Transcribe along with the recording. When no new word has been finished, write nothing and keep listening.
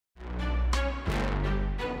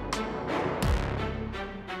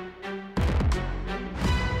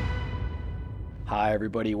Hi,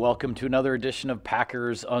 everybody. Welcome to another edition of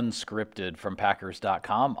Packers Unscripted from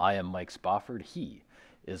Packers.com. I am Mike Spofford. He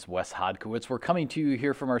is Wes Hodkiewicz. We're coming to you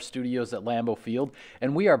here from our studios at Lambeau Field,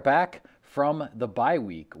 and we are back from the bye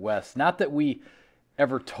week, Wes. Not that we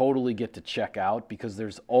ever totally get to check out because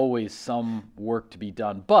there's always some work to be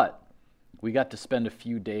done, but we got to spend a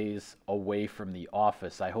few days away from the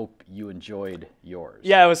office. I hope you enjoyed yours.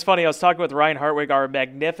 Yeah, it was funny. I was talking with Ryan Hartwig, our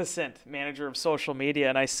magnificent manager of social media,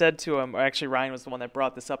 and I said to him, or actually Ryan was the one that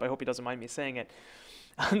brought this up. I hope he doesn't mind me saying it.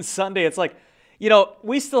 On Sunday, it's like,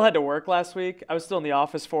 we still had to work last week. I was still in the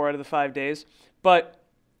office 4 out of the 5 days. But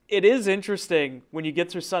it is interesting when you get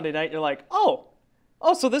through Sunday night, you're like, oh,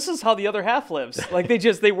 so this is how the other half lives. Like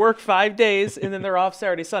they work 5 days and then they're off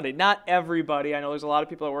Saturday, Sunday. Not everybody. I know there's a lot of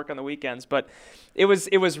people that work on the weekends, but it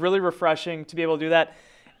was really refreshing to be able to do that.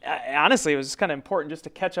 Honestly, it was just kind of important just to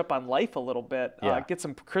catch up on life a little bit, get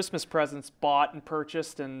some Christmas presents bought and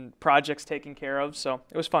purchased and projects taken care of. So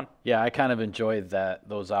it was fun. Yeah, I kind of enjoyed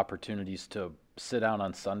those opportunities to sit down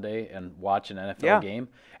on Sunday and watch an NFL game.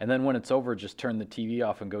 And then when it's over, just turn the TV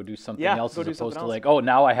off and go do something else as opposed to like, oh,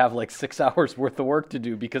 now I have like 6 hours worth of work to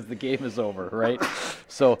do because the game is over, right?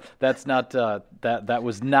 So that's not that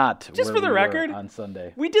was not just where for the we record were on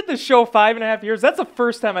Sunday. We did the show 5.5 years. That's the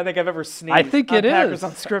first time I think I've ever sneezed. I think it Packers is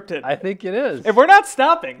Unscripted. I think it is. If we're not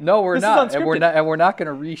stopping, no, we're this not, is and unscripted. we're not going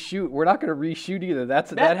to reshoot. We're not going to reshoot either.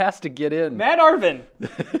 That has to get in. Matt Arvin,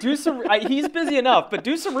 do some. He's busy enough, but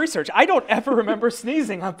do some research. I don't ever remember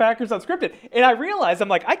sneezing on Packers Unscripted, and I realized I'm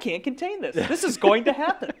like, I can't contain this. This is going to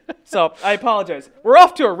happen. So I apologize. We're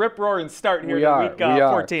off to a rip-roaring start here in week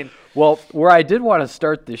 14. Well, where I did want to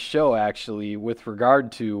start this show, actually, with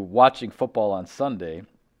regard to watching football on Sunday,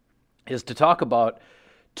 is to talk about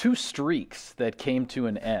 2 streaks that came to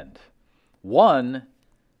an end. One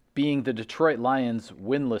being the Detroit Lions'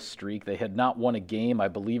 winless streak. They had not won a game, I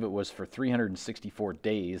believe it was for 364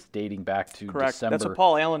 days, dating back to December. That's what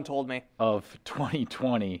Paul Allen told me. Of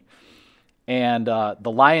 2020. And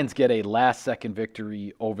the Lions get a last-second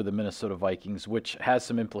victory over the Minnesota Vikings, which has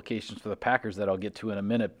some implications for the Packers that I'll get to in a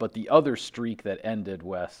minute. But the other streak that ended,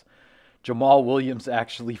 Wes, Jamal Williams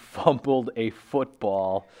actually fumbled a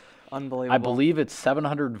football. Unbelievable. I believe it's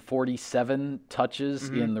 747 touches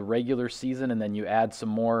in the regular season, and then you add some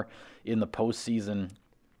more in the postseason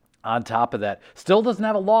on top of that. Still doesn't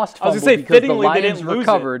have a lost fumble because the Lions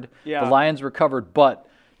recovered. Yeah. The Lions recovered, but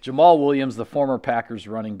Jamal Williams, the former Packers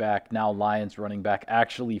running back, now Lions running back,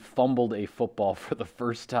 actually fumbled a football for the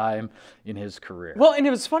first time in his career. Well, and it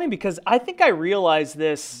was funny because I think I realized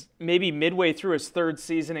this maybe midway through his 3rd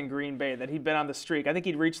season in Green Bay that he'd been on the streak. I think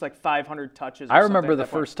he'd reached like 500 touches. I remember the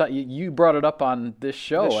first time you brought it up on this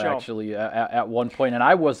show. Actually at one point, and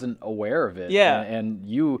I wasn't aware of it. Yeah, and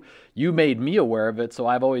you made me aware of it, so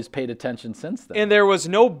I've always paid attention since then. And there was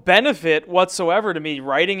no benefit whatsoever to me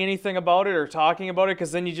writing anything about it or talking about it,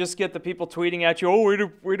 because then you just get the people tweeting at you, oh,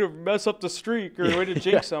 way to mess up the streak, or way to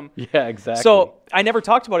jinx them. Yeah, exactly. So I never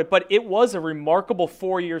talked about it, but it was a remarkable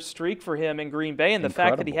 4-year streak for him in Green Bay, and the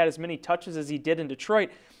fact that he had as many touches as he did in Detroit.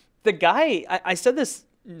 The guy, I said this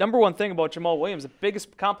number one thing about Jamal Williams, the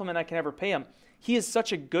biggest compliment I can ever pay him, he is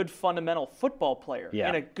such a good fundamental football player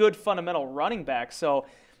and a good fundamental running back. So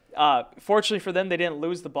fortunately for them, they didn't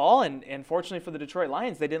lose the ball, and fortunately for the Detroit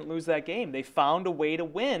Lions, they didn't lose that game. They found a way to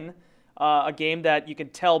win a game that you can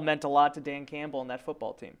tell meant a lot to Dan Campbell and that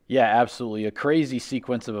football team. Yeah, absolutely. A crazy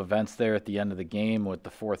sequence of events there at the end of the game with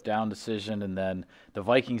the 4th down decision, and then the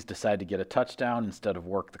Vikings decide to get a touchdown instead of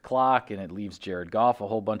work the clock, and it leaves Jared Goff a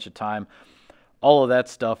whole bunch of time. All of that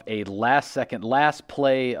stuff, a last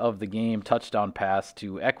play of the game, touchdown pass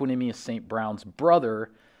to Equanimeous St. Brown's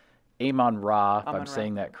brother, Amon-Ra, if I'm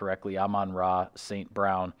saying that correctly, Amon-Ra St.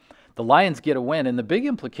 Brown. The Lions get a win, and the big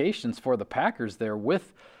implications for the Packers there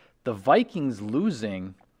with the Vikings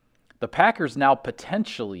losing, the Packers now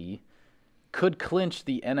potentially could clinch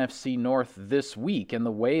the NFC North this week. And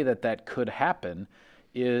the way that could happen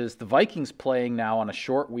is the Vikings playing now on a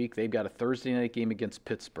short week. They've got a Thursday night game against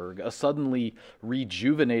Pittsburgh, a suddenly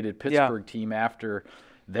rejuvenated Pittsburgh team after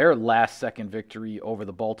their last-second victory over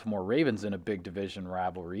the Baltimore Ravens in a big division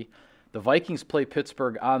rivalry. The Vikings play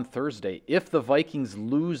Pittsburgh on Thursday. If the Vikings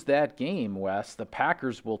lose that game, Wes, the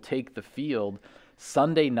Packers will take the field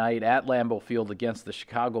Sunday night at Lambeau Field against the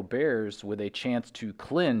Chicago Bears with a chance to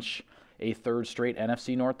clinch a 3rd straight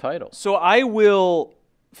NFC North title. So I will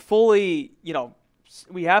fully,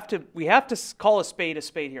 we have to call a spade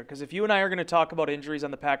here, because if you and I are going to talk about injuries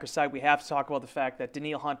on the Packers side, we have to talk about the fact that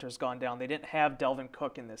Danielle Hunter's gone down. They didn't have Delvin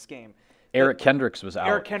Cook in this game. Eric Kendricks was out.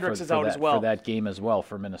 Eric Kendricks is out as well for that game as well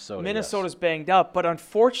for Minnesota. Minnesota's banged up, but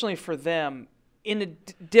unfortunately for them,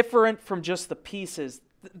 different from just the pieces,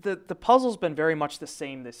 the puzzle's been very much the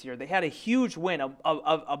same this year. They had a huge win,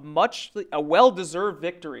 a well-deserved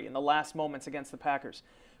victory in the last moments against the Packers,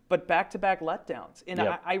 but back-to-back letdowns. And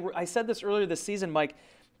Yep. I said this earlier this season, Mike.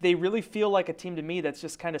 They really feel like a team to me that's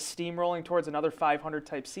just kind of steamrolling towards another 500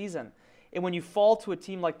 type season. And when you fall to a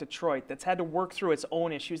team like Detroit that's had to work through its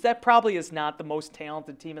own issues, that probably is not the most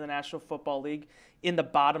talented team in the National Football League, in the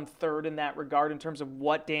bottom third in that regard in terms of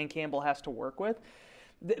what Dan Campbell has to work with.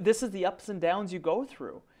 This is the ups and downs you go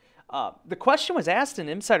through. The question was asked in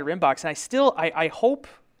Insider Inbox, and I hope,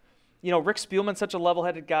 Rick Spielman's such a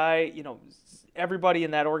level-headed guy, everybody in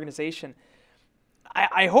that organization.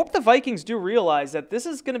 I hope the Vikings do realize that this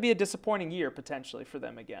is going to be a disappointing year potentially for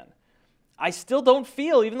them again. I still don't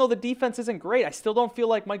feel, even though the defense isn't great, I still don't feel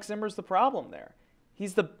like Mike Zimmer's the problem there.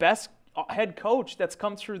 He's the best head coach that's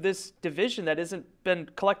come through this division that hasn't been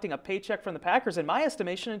collecting a paycheck from the Packers, in my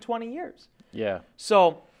estimation, in 20 years. Yeah.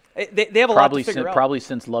 So they have a lot to figure out. Probably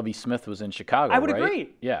since Lovie Smith was in Chicago, I would right? agree.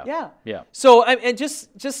 Yeah. So, and just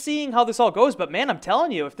seeing how this all goes, but man, I'm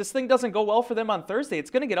telling you, if this thing doesn't go well for them on Thursday, it's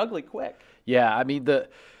going to get ugly quick. Yeah, I mean,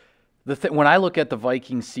 when I look at the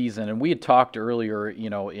Vikings season, and we had talked earlier,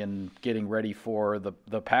 in getting ready for the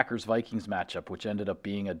Packers-Vikings matchup, which ended up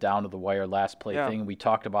being a down-to-the-wire last-play thing. We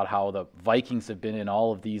talked about how the Vikings have been in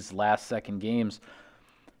all of these last-second games.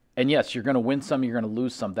 And yes, you're going to win some, you're going to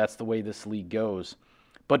lose some. That's the way this league goes.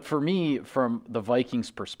 But for me, from the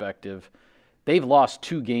Vikings' perspective, they've lost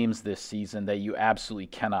 2 games this season that you absolutely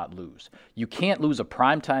cannot lose. You can't lose a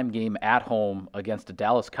primetime game at home against a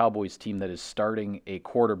Dallas Cowboys team that is starting a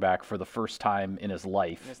quarterback for the first time in his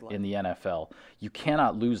life in the NFL. You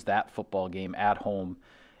cannot lose that football game at home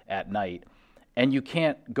at night. And you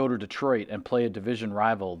can't go to Detroit and play a division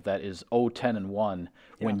rival that is 0-10-1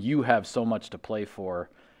 when you have so much to play for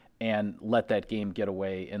and let that game get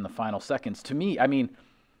away in the final seconds. To me, I mean,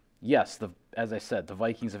 yes, as I said, the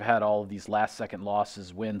Vikings have had all of these last-second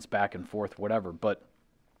losses, wins, back and forth, whatever. But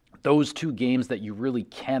those 2 games that you really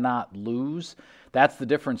cannot lose, that's the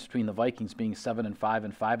difference between the Vikings being 7-5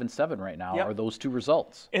 and 5-7 right now, are those 2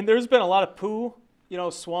 results. And there's been a lot of poo,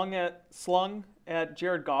 slung at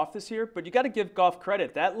Jared Goff this year, but you got to give Goff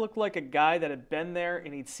credit. That looked like a guy that had been there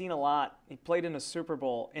and he'd seen a lot. He played in a Super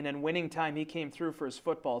Bowl, and in winning time, he came through for his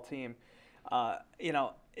football team.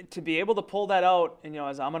 To be able to pull that out, and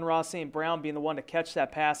as Amon-Ra St. Brown being the one to catch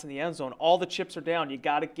that pass in the end zone, all the chips are down. You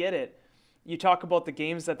got to get it. You talk about the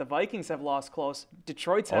games that the Vikings have lost close.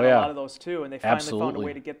 Detroit's had a lot of those too, and they finally found a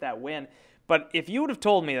way to get that win. But if you would have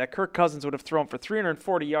told me that Kirk Cousins would have thrown for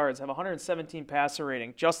 340 yards, have 117 passer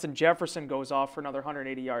rating, Justin Jefferson goes off for another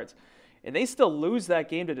 180 yards, and they still lose that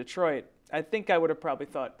game to Detroit, I think I would have probably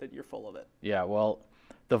thought that you're full of it. Yeah, well,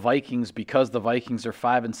 the Vikings, because the Vikings are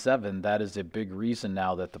 5-7, that is a big reason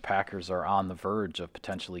now that the Packers are on the verge of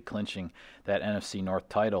potentially clinching that NFC North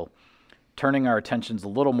title. Turning our attentions a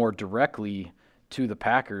little more directly to the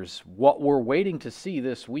Packers, what we're waiting to see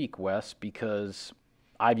this week, Wes, because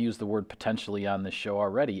I've used the word potentially on this show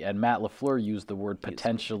already, and Matt LaFleur used the word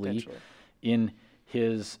potentially in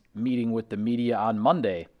his meeting with the media on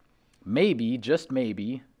Monday. Maybe, just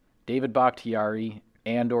maybe, David Bakhtiari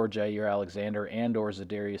and or Jair Alexander and or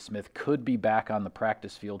Zadarius Smith could be back on the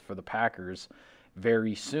practice field for the Packers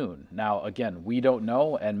very soon. Now, again, we don't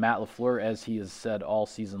know, and Matt LaFleur, as he has said all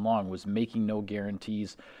season long, was making no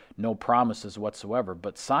guarantees, no promises whatsoever.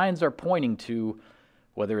 But signs are pointing to,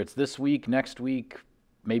 whether it's this week, next week,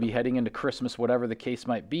 maybe heading into Christmas, whatever the case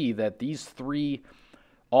might be, that these 3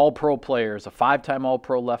 all-pro players, a 5-time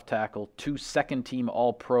all-pro left tackle, 2 second-team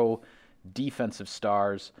all-pro defensive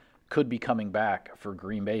stars, could be coming back for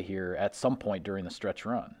Green Bay here at some point during the stretch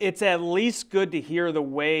run. It's at least good to hear the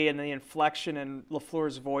way and the inflection in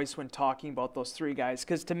LaFleur's voice when talking about those 3 guys.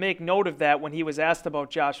 Because to make note of that, when he was asked about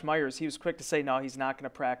Josh Myers, he was quick to say, no, he's not going to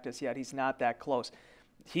practice yet. He's not that close.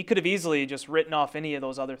 He could have easily just written off any of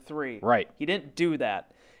those other 3. Right. He didn't do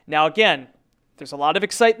that. Now, again, there's a lot of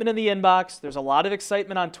excitement in the inbox. There's a lot of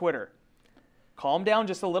excitement on Twitter. Calm down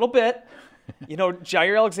just a little bit.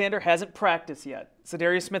 Jair Alexander hasn't practiced yet.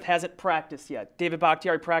 Zadarius Smith hasn't practiced yet. David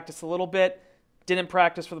Bakhtiari practiced a little bit, didn't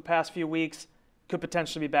practice for the past few weeks, could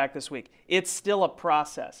potentially be back this week. It's still a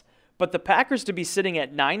process. But the Packers to be sitting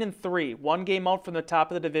at 9-3, 1 game out from the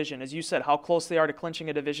top of the division, as you said, how close they are to clinching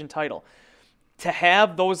a division title, to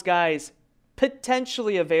have those guys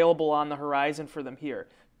potentially available on the horizon for them here,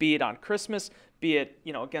 be it on Christmas, be it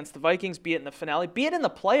against the Vikings, be it in the finale, be it in the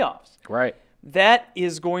playoffs. Right. That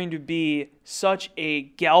is going to be such a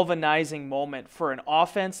galvanizing moment for an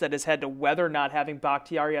offense that has had to weather not having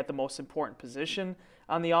Bakhtiari at the most important position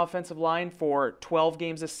on the offensive line for 12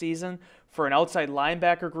 games this season, for an outside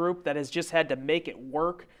linebacker group that has just had to make it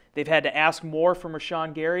work They've had to ask more from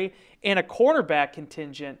Rashawn Gary and a cornerback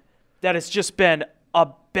contingent that has just been a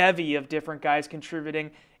bevy of different guys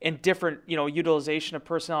contributing and different, utilization of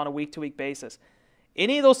personnel on a week-to-week basis.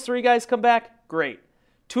 Any of those 3 guys come back, great.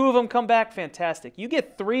 2 of them come back, fantastic. You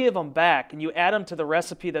get 3 of them back and you add them to the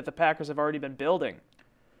recipe that the Packers have already been building.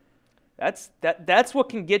 That's what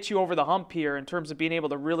can get you over the hump here in terms of being able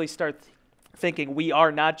to really start thinking we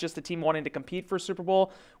are not just a team wanting to compete for a Super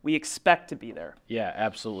Bowl. We expect to be there. Yeah,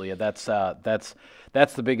 absolutely. That's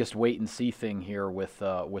the biggest wait and see thing here with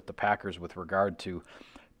the Packers with regard to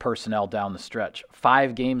personnel down the stretch.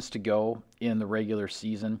 5 games to go in the regular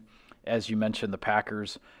season. As you mentioned, the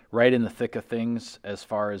Packers right in the thick of things as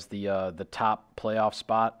far as the top playoff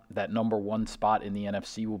spot. That number 1 spot in the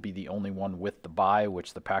NFC will be the only one with the bye,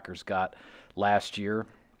 which the Packers got last year.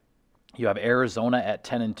 You have Arizona at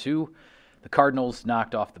 10-2. The Cardinals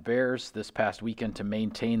knocked off the Bears this past weekend to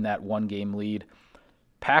maintain that 1-game lead.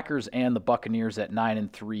 Packers and the Buccaneers at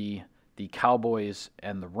 9-3. The Cowboys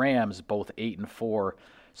and the Rams both 8-4.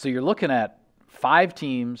 So you're looking at 5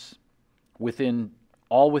 teams within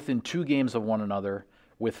 2 games of one another,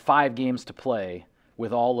 with 5 games to play,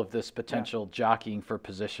 with all of this potential jockeying for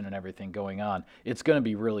position and everything going on. It's going to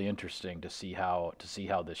be really interesting to see how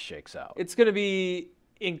this shakes out. It's going to be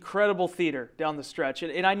incredible theater down the stretch.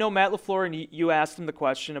 And I know Matt LaFleur, and you asked him the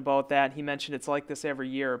question about that. He mentioned it's like this every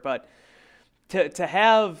year. But to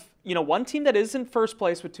have, one team that is in first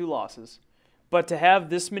place with 2 losses, but to have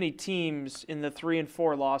this many teams in the 3 and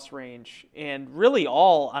 4 loss range, and really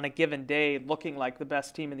all on a given day looking like the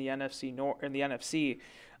best team in the NFC,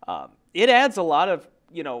 it adds a lot of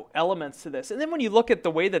elements to this. And then when you look at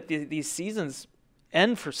the way that these seasons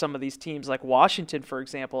end for some of these teams, like Washington, for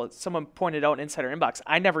example, someone pointed out in Insider Inbox.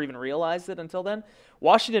 I never even realized it until then.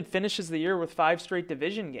 Washington finishes the year with 5 straight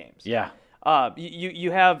division games. Yeah.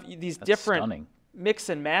 You have these different stunning mix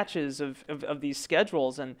and matches of these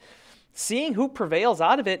schedules, and seeing who prevails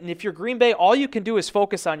out of it. And if you're Green Bay, all you can do is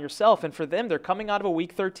focus on yourself. And for them, they're coming out of a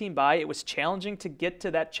Week 13 bye. It was challenging to get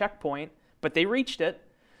to that checkpoint, but they reached it.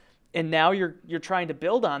 And now you're trying to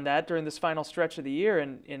build on that during this final stretch of the year,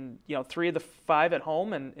 and 3 of the 5 at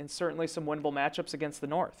home, and certainly some winnable matchups against the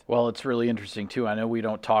North. Well, it's really interesting too. I know we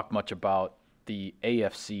don't talk much about the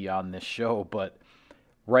AFC on this show, but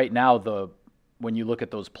right now when you look at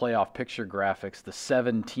those playoff picture graphics, the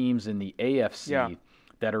 7 teams in the AFC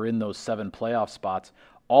that are in those 7 playoff spots,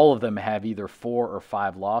 all of them have either 4 or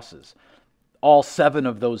 5 losses. All 7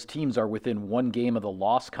 of those teams are within 1 game of the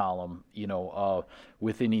loss column,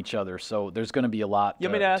 within each other. So there's going to be a lot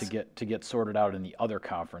to get sorted out in the other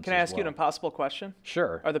conferences. Can I ask you an impossible question?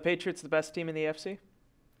 Sure. Are the Patriots the best team in the AFC?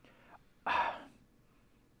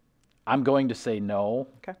 I'm going to say no.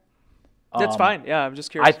 Okay. That's fine. Yeah, I'm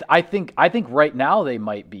just curious. I think right now they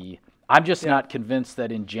might be. I'm just not convinced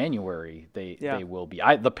that in January they will be.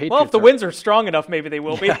 The Patriots. Well, if the wins are strong enough, maybe they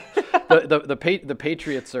will be. The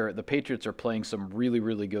Patriots are playing some really,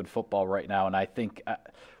 really good football right now, and I think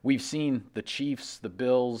we've seen the Chiefs, the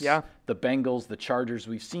Bills, the Bengals, the Chargers.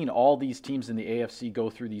 We've seen all these teams in the AFC go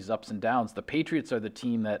through these ups and downs. The Patriots are the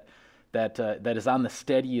team that is on the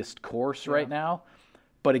steadiest course right now.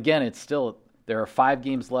 But again, it's still. There are 5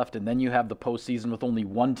 games left, and then you have the postseason with only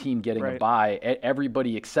 1 team getting a bye.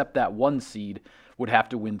 Everybody except that 1 seed would have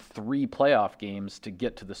to win 3 playoff games to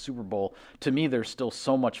get to the Super Bowl. To me, there's still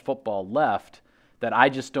so much football left that I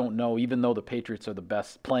just don't know, even though the Patriots are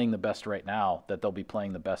playing the best right now, that they'll be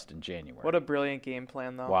playing the best in January. What a brilliant game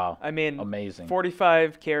plan, though. Wow. I mean, amazing.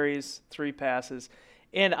 45 carries, 3 passes.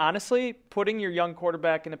 And honestly, putting your young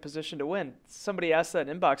quarterback in a position to win. Somebody asked that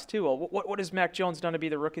in inbox too. Well, what has Mac Jones done to be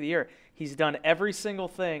the Rookie of the Year? He's done every single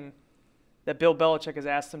thing that Bill Belichick has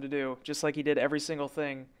asked him to do, just like he did every single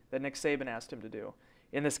thing that Nick Saban asked him to do.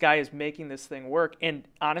 And this guy is making this thing work. And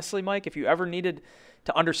honestly, Mike, if you ever needed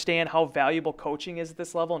to understand how valuable coaching is at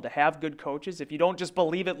this level and to have good coaches, if you don't just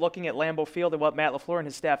believe it looking at Lambeau Field and what Matt LaFleur and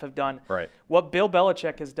his staff have done, what Bill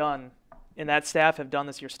Belichick has done and that staff have done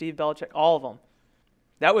this year, Steve Belichick, all of them,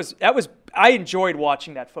 I enjoyed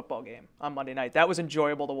watching that football game on Monday night. That was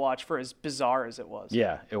enjoyable to watch for as bizarre as it was.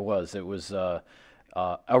 Yeah, it was. It was a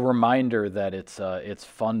reminder that it's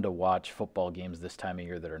fun to watch football games this time of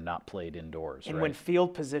year that are not played indoors. And when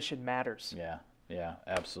field position matters. Yeah,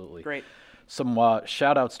 absolutely. Great. Some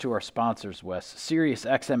shout-outs to our sponsors, Wes.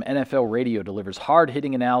 SiriusXM NFL Radio delivers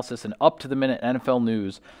hard-hitting analysis and up-to-the-minute NFL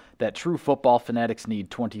news that true football fanatics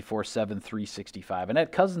need 24/7, 365. And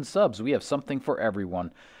at Cousin Subs, we have something for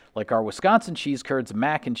everyone, like our Wisconsin cheese curds,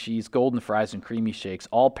 mac and cheese, golden fries, and creamy shakes,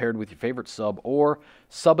 all paired with your favorite sub or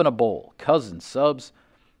sub in a bowl. Cousin Subs,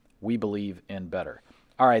 we believe in better.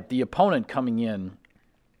 All right, the opponent coming in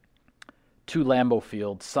to Lambeau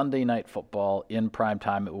Field, Sunday Night Football in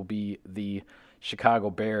primetime. It will be the Chicago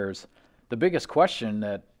Bears. The biggest question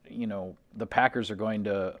that the Packers are going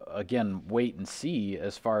to, again, wait and see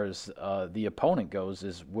as far as the opponent goes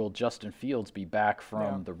is, will Justin Fields be back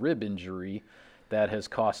from the rib injury that has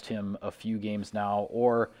cost him a few games now,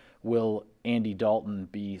 or will Andy Dalton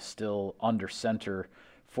be still under center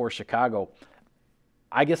for Chicago?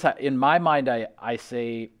 I guess in my mind, I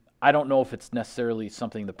say I don't know if it's necessarily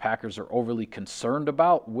something the Packers are overly concerned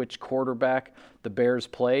about, which quarterback the Bears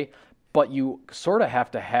play, but you sort of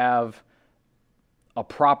have to have a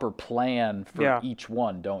proper plan for each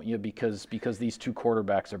one, don't you? Because these two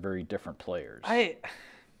quarterbacks are very different players. I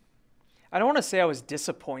don't want to say I was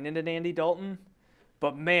disappointed in Andy Dalton,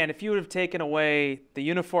 but man, if you would have taken away the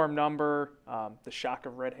uniform number, the shock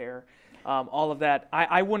of red hair, all of that,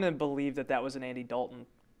 I wouldn't have believed that was an Andy Dalton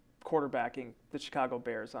quarterbacking the Chicago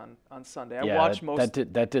Bears on Sunday. I watched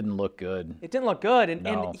that didn't look good. It didn't look good,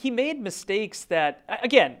 and he made mistakes that,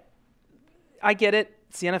 again, I get it.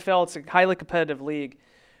 It's the NFL. It's a highly competitive league.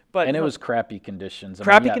 And it was crappy conditions.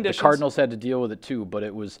 Conditions. The Cardinals had to deal with it too, but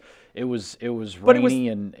it was rainy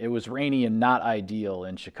and not ideal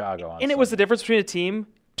in Chicago. And it was the difference between a team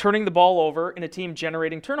turning the ball over and a team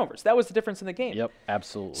generating turnovers. That was the difference in the game. Yep,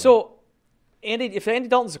 absolutely. So, if Andy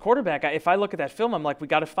Dalton's a quarterback, if I look at that film, I'm like, we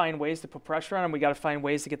got to find ways to put pressure on him. We got to find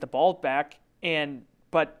ways to get the ball back.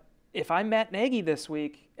 But if I'm Matt Nagy this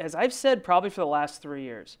week, as I've said probably for the last 3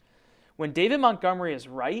 years, when David Montgomery is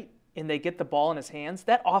right and they get the ball in his hands,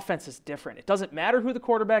 that offense is different. It doesn't matter who the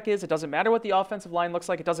quarterback is. It doesn't matter what the offensive line looks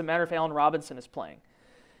like. It doesn't matter if Allen Robinson is playing.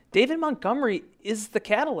 David Montgomery is the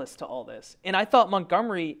catalyst to all this. And I thought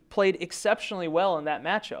Montgomery played exceptionally well in that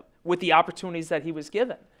matchup with the opportunities that he was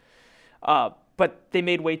given. But they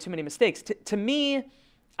made way too many mistakes. To me,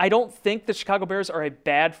 I don't think the Chicago Bears are a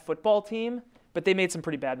bad football team, but they made some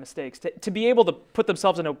pretty bad mistakes to be able to put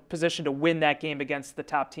themselves in a position to win that game against the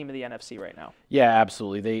top team of the NFC right now. Yeah,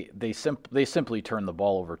 absolutely. They simply turn the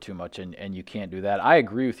ball over too much, and you can't do that. I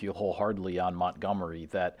agree with you wholeheartedly on Montgomery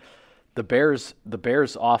that the Bears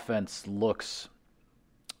offense looks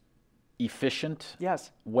efficient.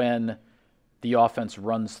 Yes. When the offense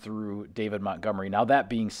runs through David Montgomery. Now, that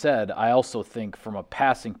being said, I also think from a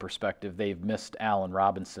passing perspective, they've missed Allen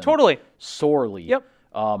Robinson sorely. Yep.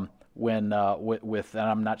 And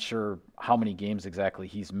I'm not sure how many games exactly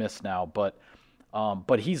he's missed now,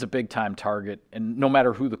 but he's a big-time target, and no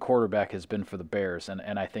matter who the quarterback has been for the Bears,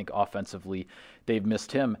 and I think offensively they've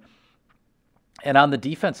missed him. And on the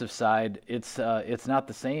defensive side, it's not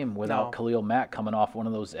the same without Khalil Mack coming off one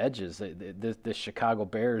of those edges. The Chicago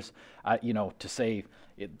Bears, to say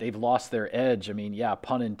they've lost their edge, I mean, yeah,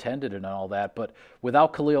 pun intended and all that, but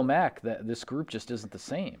without Khalil Mack, this group just isn't the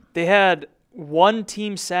same. They had one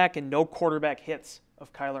team sack and no quarterback hits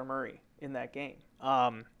of Kyler Murray in that game.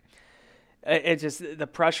 The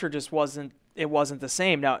pressure just wasn't the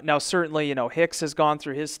same. Now certainly, Hicks has gone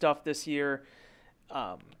through his stuff this year.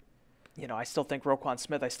 I still think Roquan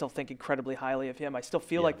Smith, I still think incredibly highly of him. I still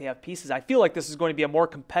feel like they have pieces. I feel like this is going to be a more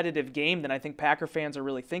competitive game than I think Packer fans are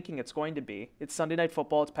really thinking it's going to be. It's Sunday Night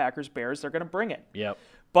Football. It's Packers-Bears. They're going to bring it. Yep.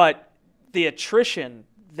 But the attrition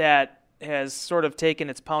that has sort of taken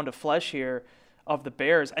its pound of flesh here of the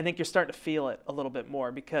Bears, I think you're starting to feel it a little bit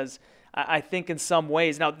more because I think in some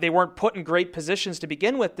ways, now they weren't put in great positions to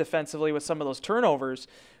begin with defensively with some of those turnovers,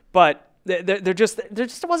 but there just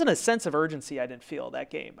wasn't a sense of urgency I didn't feel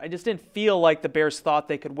that game. I just didn't feel like the Bears thought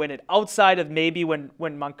they could win it outside of maybe when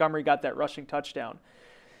Montgomery got that rushing touchdown.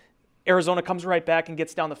 Arizona comes right back and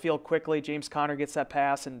gets down the field quickly. James Conner gets that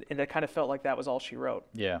pass, and it kind of felt like that was all she wrote.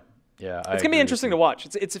 Yeah. It's going to be interesting to watch.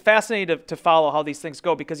 It's fascinating to follow how these things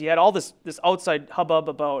go because you had all this outside hubbub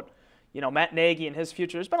about Matt Nagy and his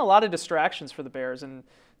future. There's been a lot of distractions for the Bears, and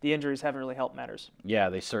the injuries haven't really helped matters. Yeah,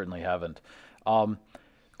 they certainly haven't.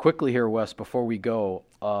 Quickly here, Wes, before we go,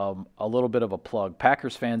 a little bit of a plug.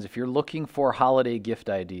 Packers fans, if you're looking for holiday gift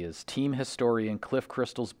ideas, team historian Cliff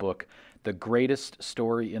Crystal's book, The Greatest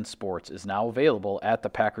Story in Sports, is now available at the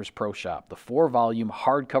Packers Pro Shop. The 4-volume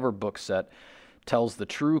hardcover book set tells the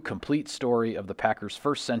true, complete story of the Packers'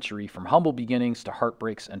 first century from humble beginnings to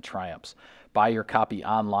heartbreaks and triumphs. Buy your copy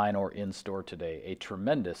online or in-store today. A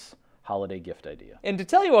tremendous holiday gift idea. And to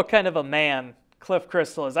tell you what kind of a man Cliff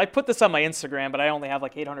Crystal is, I put this on my Instagram, but I only have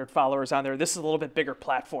like 800 followers on there. This is a little bit bigger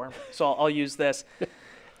platform, so I'll use this.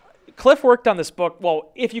 Cliff worked on this book,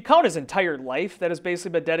 well, if you count his entire life, that has basically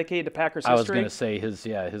been dedicated to Packers history. I was going to say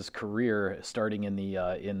his career starting in the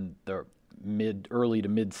early to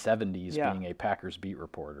mid 70s being a Packers beat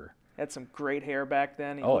reporter. Had some great hair back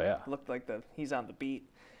then. He looked like he's on the beat.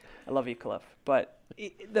 I love you, Cliff. But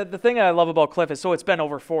the thing I love about Cliff is, so it's been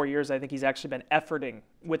over 4 years. I think he's actually been efforting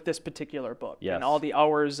with this particular book. Yes. And all the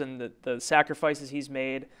hours and the sacrifices he's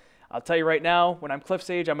made. I'll tell you right now, when I'm Cliff's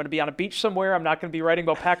age, I'm going to be on a beach somewhere. I'm not going to be writing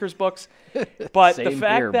about Packers books. But the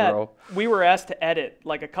fact that we were asked to edit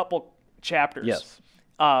like a couple chapters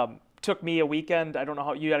took me a weekend. I don't know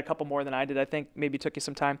how you had a couple more than I did. I think maybe it took you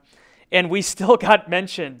some time. And we still got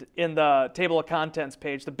mentioned in the table of contents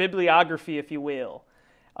page, the bibliography, if you will.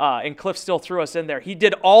 And Cliff still threw us in there. He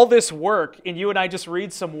did all this work, and you and I just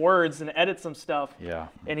read some words and edit some stuff. Yeah.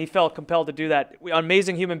 And he felt compelled to do that.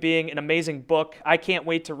 Amazing human being, an amazing book. I can't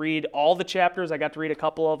wait to read all the chapters. I got to read a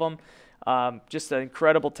couple of them. Just an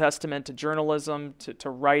incredible testament to journalism, to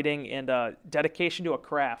writing, and dedication to a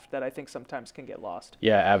craft that I think sometimes can get lost.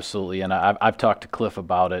 Yeah, absolutely. And I've talked to Cliff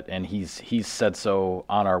about it, and he's said so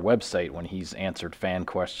on our website when he's answered fan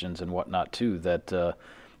questions and whatnot too,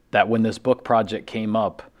 that when this book project came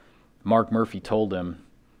up, Mark Murphy told him,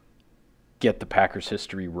 get the Packers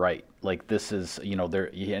history right. Like this is,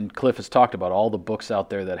 and Cliff has talked about all the books out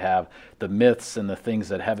there that have the myths and the things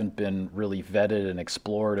that haven't been really vetted and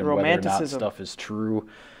explored, and whether or not stuff is true.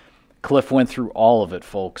 Cliff went through all of it,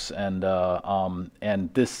 folks, and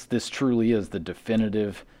this truly is the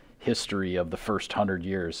definitive history of the first 100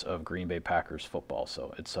 years of Green Bay Packers football.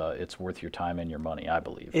 So it's worth your time and your money, I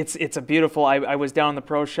believe. It's a beautiful. I was down in the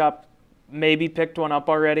pro shop, maybe picked one up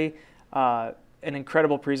already. An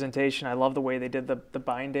incredible presentation. I love the way they did the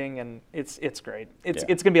binding, and it's great. It's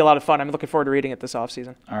going to be a lot of fun. I'm looking forward to reading it this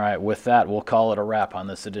offseason. All right, with that, we'll call it a wrap on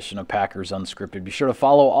this edition of Packers Unscripted. Be sure to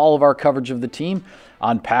follow all of our coverage of the team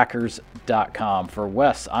on Packers.com. For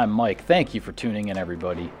Wes, I'm Mike. Thank you for tuning in,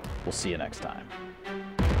 everybody. We'll see you next time.